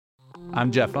I'm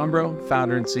Jeff Umbro,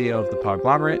 founder and CEO of The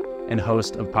Podglomerate and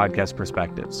host of Podcast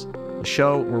Perspectives, a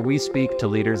show where we speak to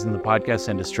leaders in the podcast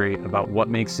industry about what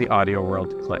makes the audio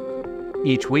world click.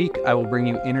 Each week, I will bring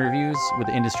you interviews with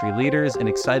industry leaders and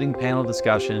exciting panel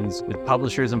discussions with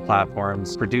publishers and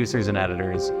platforms, producers and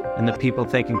editors, and the people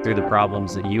thinking through the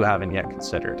problems that you haven't yet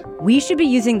considered. We should be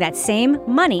using that same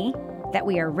money that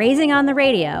we are raising on the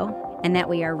radio and that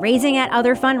we are raising at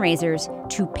other fundraisers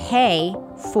to pay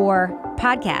for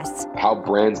podcasts. How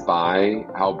brands buy,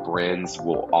 how brands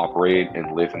will operate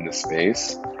and live in this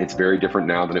space, it's very different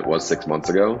now than it was 6 months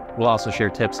ago. We'll also share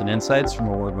tips and insights from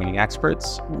award-winning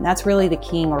experts. And that's really the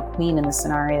king or queen in this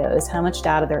scenario, is how much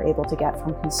data they're able to get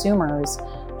from consumers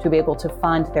to be able to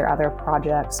fund their other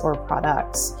projects or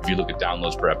products. If you look at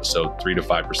downloads per episode, 3 to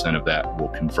 5% of that will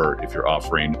convert if you're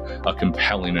offering a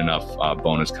compelling enough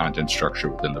bonus content structure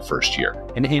within the first year.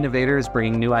 And innovators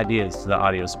bringing new ideas to the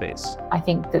audio space. I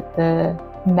think that the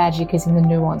magic is in the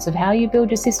nuance of how you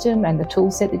build your system and the tool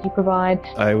set that you provide.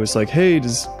 I was like, hey,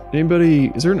 is there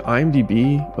an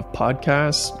IMDb of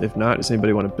podcasts? If not, does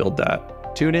anybody want to build that?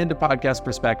 Tune in to Podcast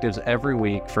Perspectives every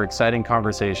week for exciting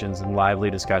conversations and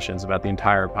lively discussions about the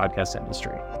entire podcast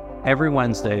industry. Every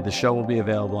Wednesday, the show will be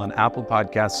available on Apple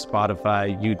Podcasts,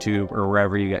 Spotify, YouTube, or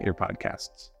wherever you get your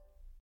podcasts.